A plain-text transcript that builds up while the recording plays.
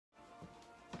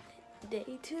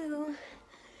day 2.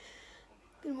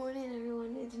 Good morning,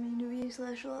 everyone. It's me,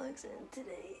 Nobbie/vlogs, and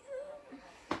today,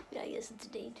 I guess it's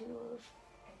day 2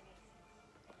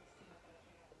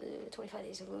 of 25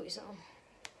 days of Louis. So,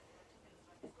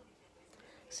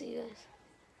 see you guys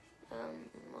on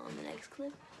the next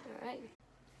clip. All right.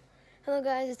 Hello,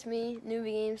 guys. It's me,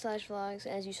 Nobbie/vlogs,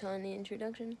 as you saw in the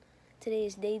introduction. Today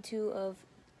is day 2 of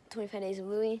 25 days of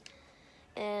Louis,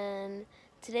 and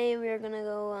today we are gonna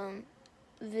go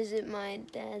visit my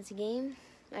dad's game.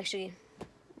 Actually,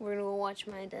 we're gonna go watch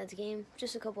my dad's game.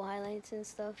 Just a couple highlights and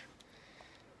stuff.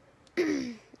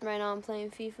 Right now I'm playing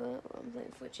FIFA. I'm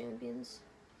playing Foot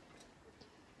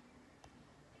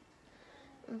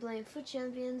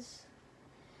Champions.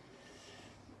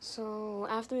 So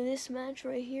after this match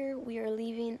right here, we are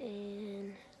leaving,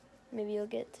 and maybe you'll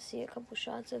get to see a couple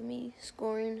shots of me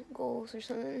scoring goals or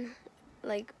something.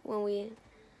 Like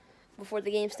before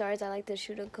the game starts, I like to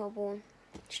shoot a couple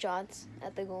shots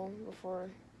at the goal before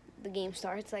the game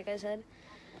starts, like I said.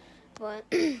 But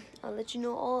I'll let you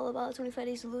know all about 25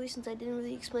 days of Louis, since I didn't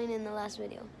really explain it in the last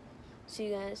video. See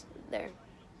you guys there.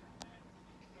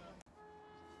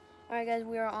 Alright, guys,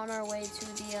 we are on our way to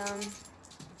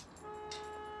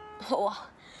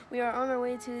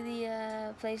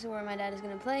the place where my dad is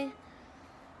gonna play.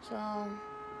 So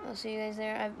I'll see you guys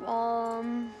there.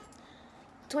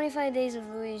 25 days of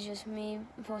Louis is just me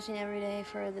posting every day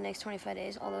for the next 25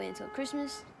 days, all the way until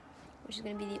Christmas, which is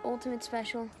going to be the ultimate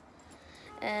special.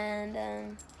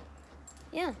 And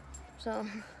yeah, so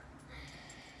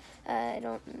I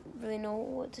don't really know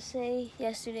what to say.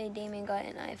 Yesterday, Damien got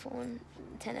an iPhone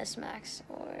XS Max,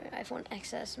 or iPhone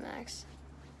XS Max.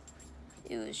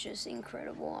 It was just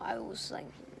incredible. I was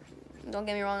like, don't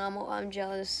get me wrong, I'm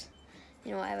jealous.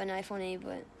 You know, I have an iPhone 8,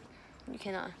 but you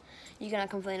cannot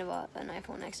complain about an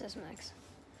iPhone XS Max.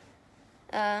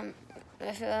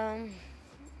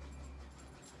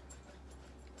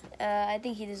 I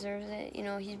think he deserves it. You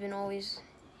know, he's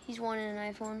wanted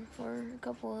an iPhone for a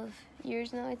couple of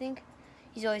years now, I think.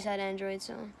 He's always had Android,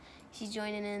 so he's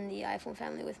joining in the iPhone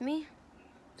family with me.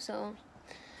 So,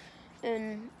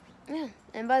 and yeah.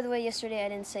 And by the way, yesterday I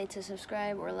didn't say to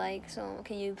subscribe or like, so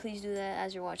can you please do that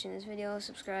as you're watching this video?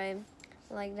 Subscribe,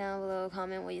 like down below,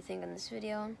 comment what you think on this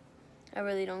video. I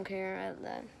really don't care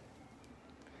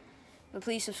but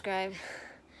please subscribe.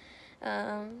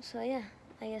 So yeah,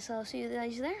 I guess I'll see you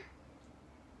guys there.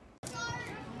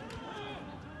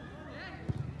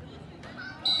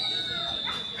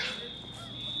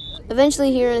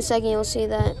 Eventually, here in a second, you'll see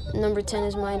that number 10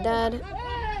 is my dad.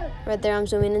 Right there, I'm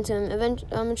zooming into him. I'm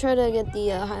gonna try to get the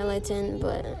highlights in,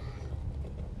 but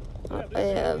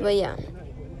yeah.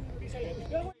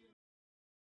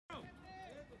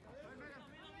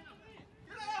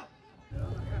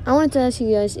 I wanted to ask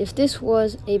you guys if this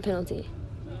was a penalty,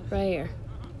 right here.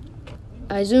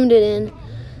 I zoomed it in.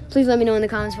 Please let me know in the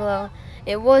comments below.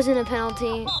 It wasn't a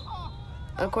penalty,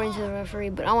 according to the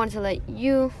referee, but I wanted to let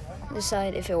you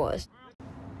decide if it was.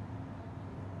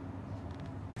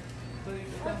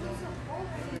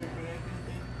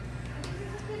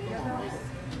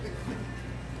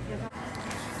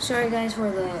 Sorry guys for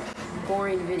the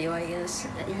boring video, I guess.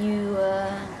 You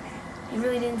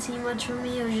really didn't see much from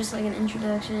me. It was just like an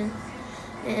introduction.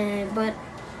 But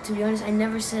to be honest, I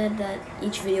never said that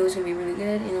each video was gonna be really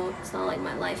good. You know, it's not like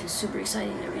my life is super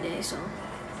exciting every day. So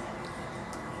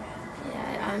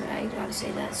yeah, I gotta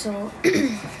say that. So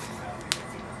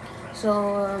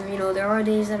you know, there are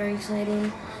days that are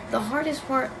exciting. The hardest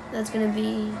part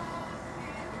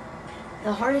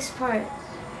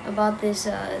about this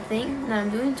thing that I'm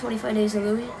doing, 25 days of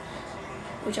Louis,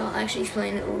 which I'll actually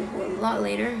explain a lot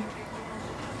later,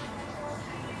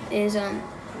 is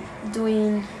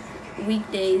doing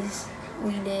weekdays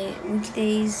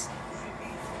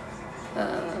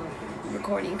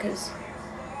recording, because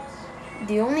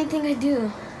the only thing I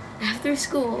do after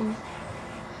school,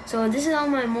 so this is how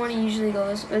my morning usually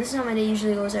goes, or this is how my day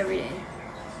usually goes every day.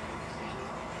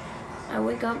 I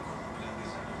wake up,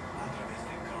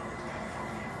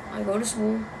 I go to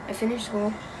school, I finish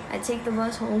school, I take the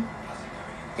bus home,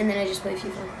 and then I just play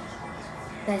FIFA.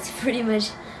 That's pretty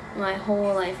much my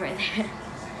whole life right there.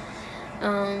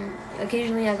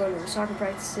 Occasionally I go to soccer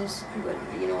practices, but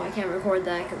you know, I can't record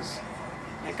that because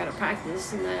I gotta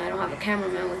practice, and I don't have a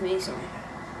cameraman with me, so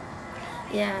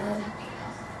yeah.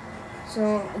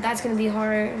 So that's gonna be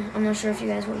hard. I'm not sure if you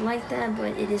guys would like that,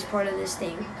 but it is part of this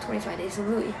thing, 25 days of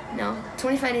Louis. Now,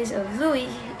 25 days of Louis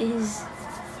is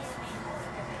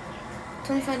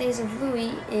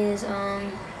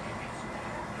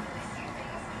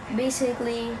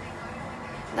basically,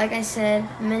 like I said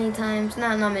many times,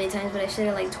 not many times, but I've said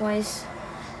it like twice.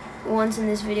 Once in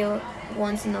this video,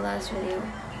 once in the last video.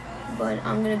 But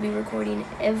I'm going to be recording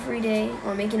every day,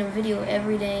 or making a video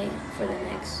every day for the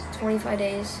next 25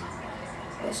 days.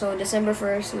 So December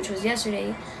 1st, which was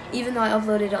yesterday, even though I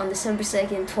uploaded it on December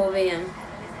 2nd, 12 a.m.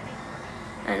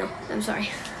 I know, I'm sorry.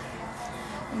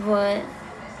 But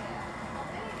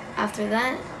after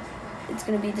that, it's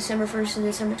going to be December 1st to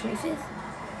December 25th.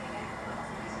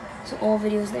 So all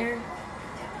videos there.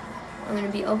 I'm going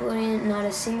to be uploading, not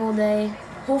a single day,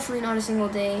 hopefully not a single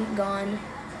day gone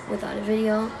without a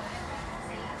video.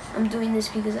 I'm doing this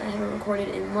because I haven't recorded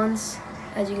in months.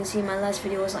 As you can see, my last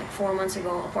video was like 4 months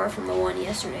ago, apart from the one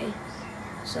yesterday.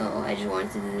 So I just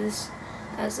wanted to do this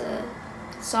as a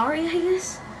sorry, I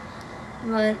guess.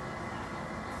 But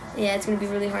yeah, it's going to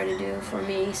be really hard to do for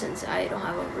me since I don't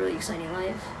have a really exciting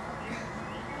life.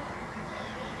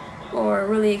 Or a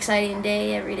really exciting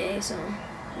day every day, so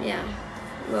yeah.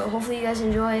 Well, hopefully you guys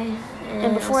enjoy.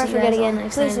 And before I forget again,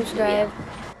 please subscribe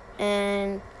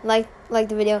and like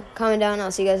the video, comment down,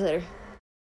 I'll see you guys later.